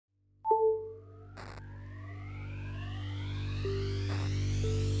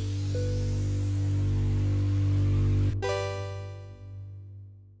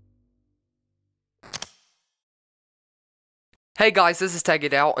Hey guys, this is Take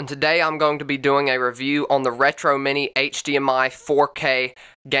It Out, and today I'm going to be doing a review on the Retro Mini HDMI 4K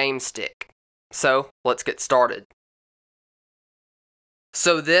game stick. So, let's get started.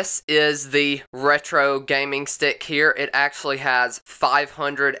 So this is the retro gaming stick here. It actually has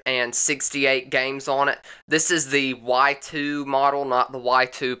 568 games on it. This is the Y2 model, not the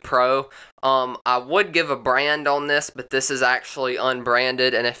Y2 Pro. I would give a brand on this, but this is actually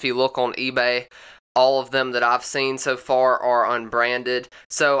unbranded, and if you look on eBay, all of them that I've seen so far are unbranded.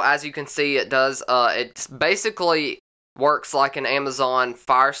 So as you can see, it does, it basically works like an Amazon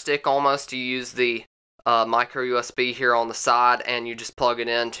Fire Stick almost. You use the micro USB here on the side, and you just plug it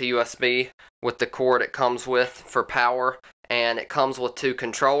into USB with the cord it comes with for power, and it comes with two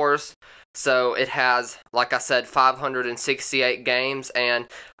controllers. So it has, like I said, 568 games, and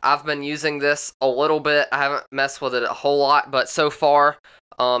I've been using this a little bit. I haven't messed with it a whole lot, but so far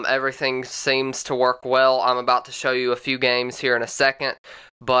everything seems to work well. I'm about to show you a few games here in a second,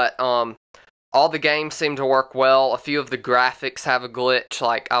 but all the games seem to work well. A few of the graphics have a glitch,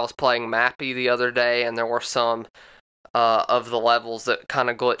 like I was playing Mappy the other day, and there were some of the levels that kind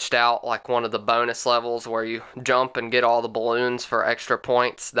of glitched out, like one of the bonus levels where you jump and get all the balloons for extra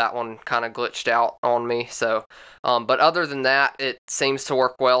points. That one kind of glitched out on me. So, but other than that, it seems to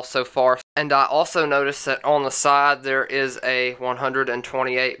work well so far. And I also noticed that on the side there is a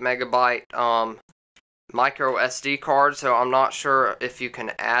 128 megabyte micro SD card, so I'm not sure if you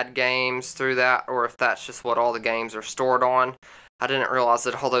can add games through that or if that's just what all the games are stored on. I didn't realize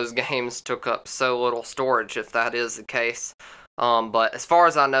that all those games took up so little storage, if that is the case. But as far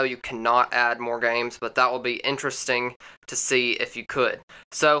as I know, you cannot add more games, but that will be interesting to see if you could.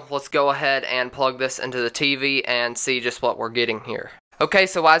 So let's go ahead and plug this into the TV and see just what we're getting here. Okay,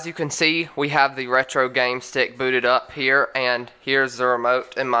 so as you can see, we have the retro game stick booted up here, and here's the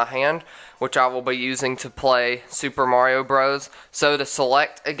remote in my hand, which I will be using to play Super Mario Bros. So to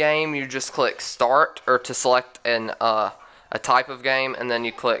select a game, you just click Start, or to select a type of game, and then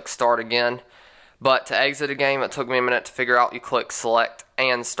you click Start again. But to exit a game, it took me a minute to figure out you click Select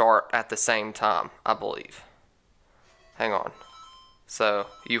and Start at the same time, I believe. Hang on. So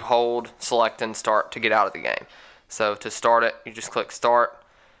you hold Select and Start to get out of the game. So to start it, you just click Start,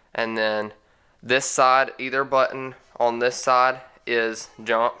 and then this side, either button on this side is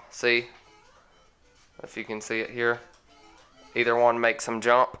jump. See? If you can see it here. Either one makes them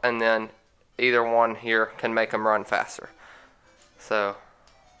jump, and then either one here can make them run faster. So,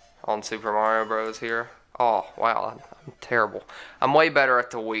 on Super Mario Bros. Here. Oh, wow, I'm terrible. I'm way better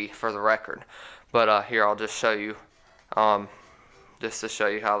at the Wii, for the record. But here, I'll just show you, just to show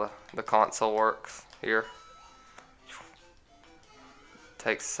you how the console works here.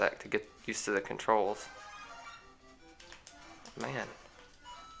 Takes a sec to get used to the controls. Man.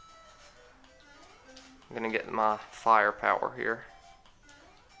 I'm gonna get my firepower here,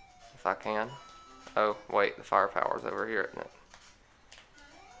 if I can. Oh, wait, the firepower's over here, isn't it?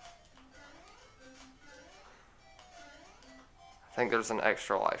 I think there's an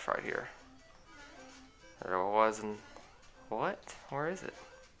extra life right here. There wasn't. What? Where is it?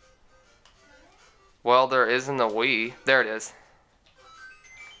 Well, there is in the Wii. There it is.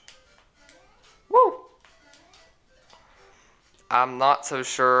 Woo! I'm not so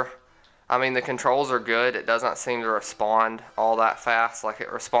sure. I mean, the controls are good. It doesn't seem to respond all that fast. Like,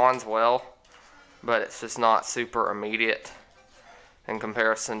 it responds well, but it's just not super immediate in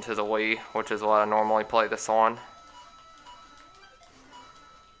comparison to the Wii, which is what I normally play this on.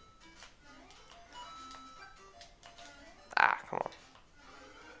 Ah, come on.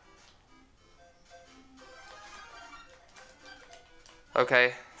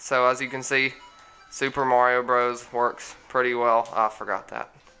 Okay, so as you can see, Super Mario Bros. Works pretty well. I forgot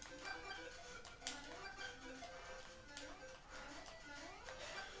that.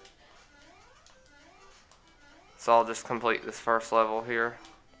 So I'll just complete this first level here.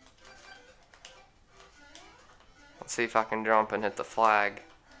 Let's see if I can jump and hit the flag.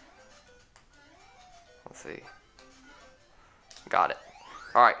 Let's see. Got it.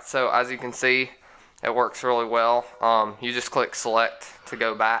 Alright, so as you can see, it works really well. You just click Select to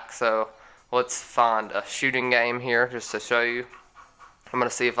go back. So let's find a shooting game here just to show you. I'm going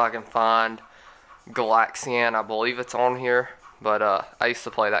to see if I can find Galaxian. I believe it's on here, but I used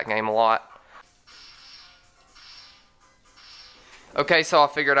to play that game a lot. Okay, so I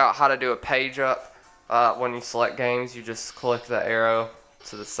figured out how to do a page up. When you select games, you just click the arrow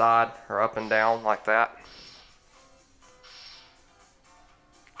to the side or up and down like that.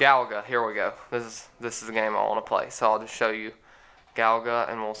 Galaga, here we go. This is the game I want to play. So I'll just show you Galaga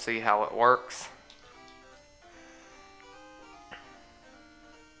and we'll see how it works.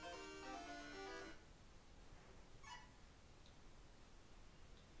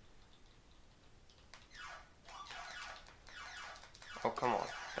 come on.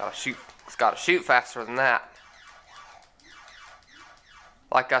 Gotta shoot. It's gotta shoot faster than that.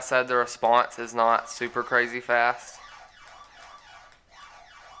 Like I said, the response is not super crazy fast.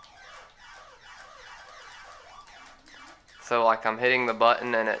 So like I'm hitting the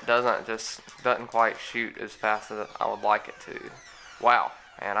button and it doesn't quite shoot as fast as I would like it to. Wow,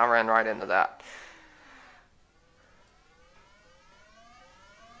 man, I ran right into that.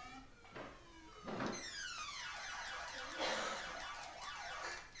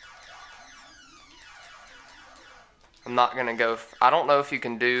 I'm not gonna go. I don't know if you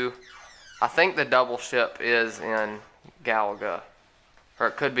can do. I think the double ship is in Galaga, or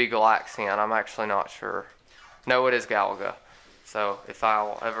it could be Galaxian. I'm actually not sure. No, it is Galaga. So if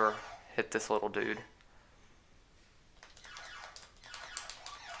I'll ever hit this little dude.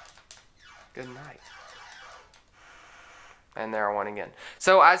 Good night. And there I went again.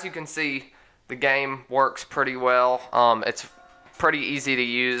 So as you can see, the game works pretty well. It's pretty easy to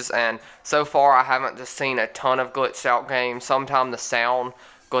use, and so far I haven't just seen a ton of glitched out games. Sometimes the sound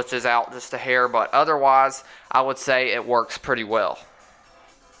glitches out just a hair, but otherwise I would say it works pretty well.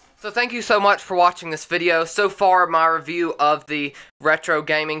 So thank you so much for watching this video. So far, my review of the retro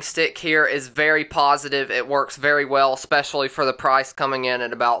gaming stick here is very positive. It works very well, especially for the price coming in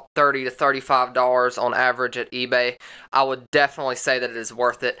at about $30 to $35 on average at eBay. I would definitely say that it is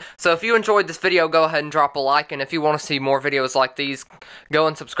worth it. So if you enjoyed this video, go ahead and drop a like, and if you want to see more videos like these, go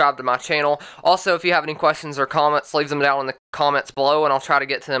and subscribe to my channel. Also, if you have any questions or comments, leave them down in the comments below, and I'll try to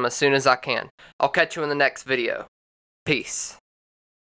get to them as soon as I can. I'll catch you in the next video. Peace.